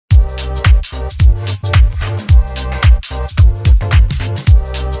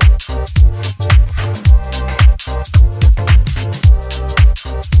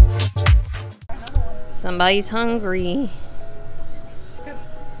Somebody's hungry. She's got to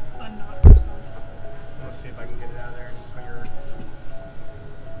unknot herself. Let's see if I can get it out of there and swing her.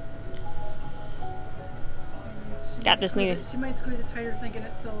 Got this new. She might squeeze it tighter thinking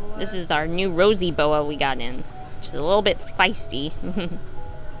it's still alive. This is our new Rosy Boa we got in. She's a little bit feisty.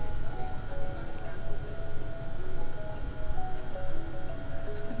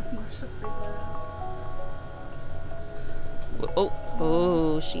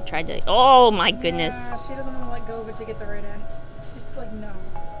 Oh, she tried to. Oh my goodness. Yeah, she doesn't want to let go of it to get the right end. She's just like, no.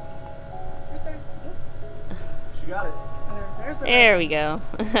 Right there. Oh. She got it. Oh, there's the There right we go.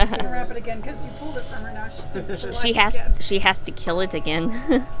 She's gonna wrap it again because you pulled it from her now. She has to kill it again.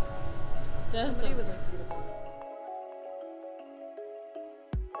 Somebody would like to get a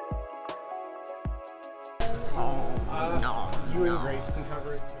Oh no. You and Grace can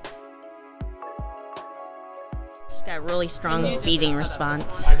cover it. She's got a really strong feeding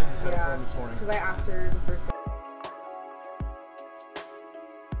response. I didn't set it for him this morning. Because I asked her the first time.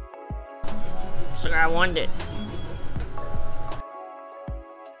 So I wanted it.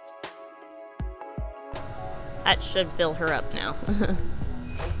 That should fill her up now. Hopefully,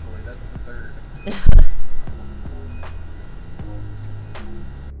 that's the third.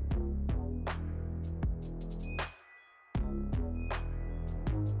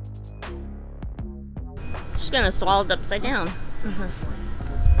 She's gonna swallow it upside down.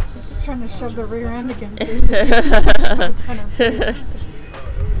 She's just trying to shove the rear end against her so she can just shove a ton of face.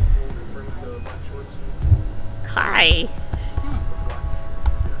 Hi.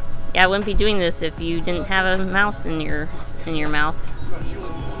 Yeah, I wouldn't be doing this if you didn't have a mouse in your mouth.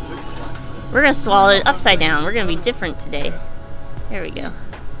 We're gonna swallow it upside down. We're gonna be different today. There we go.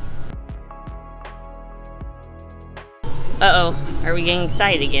 Uh-oh. Are we getting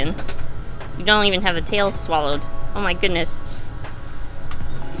excited again? You don't even have the tail swallowed. Oh my goodness.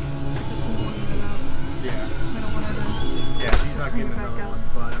 Yeah. I don't want her to. Yeah, she's not getting another one,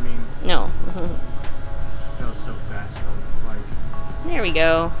 but I mean, No. that was so fast. Like, There we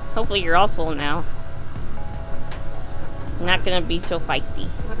go. Hopefully you're all full now. Not gonna be so feisty.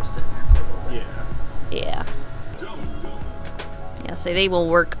 Let her sit there for a little bit. Yeah. Yeah, so they will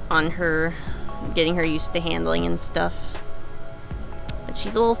work on her, getting her used to handling and stuff. But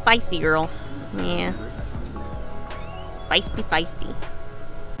she's a little feisty girl. Yeah. Feisty, feisty.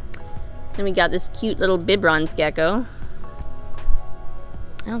 Then we got this cute little Bibron gecko.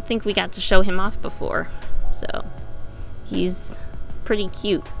 I don't think we got to show him off before. So, he's pretty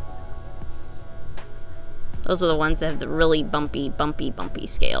cute. Those are the ones that have the really bumpy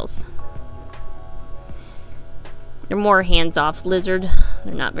scales. They're more hands-off lizard.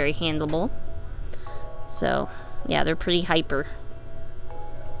 They're not very handleable. So, yeah, they're pretty hyper.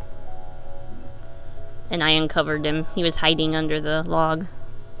 And I uncovered him. He was hiding under the log.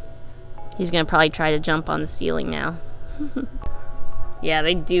 He's gonna probably try to jump on the ceiling now. Yeah,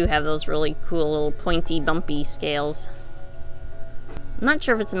 they do have those really cool little pointy, bumpy scales. I'm not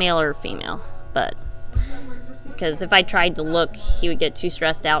sure if it's male or female, but because if I tried to look, he would get too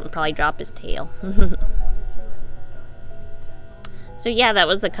stressed out and probably drop his tail. So yeah, that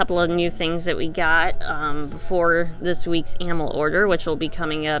was a couple of new things that we got before this week's animal order, which will be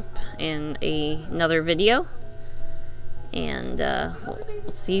coming up in another video. And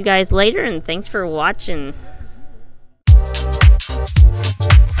we'll see you guys later, and thanks for watching.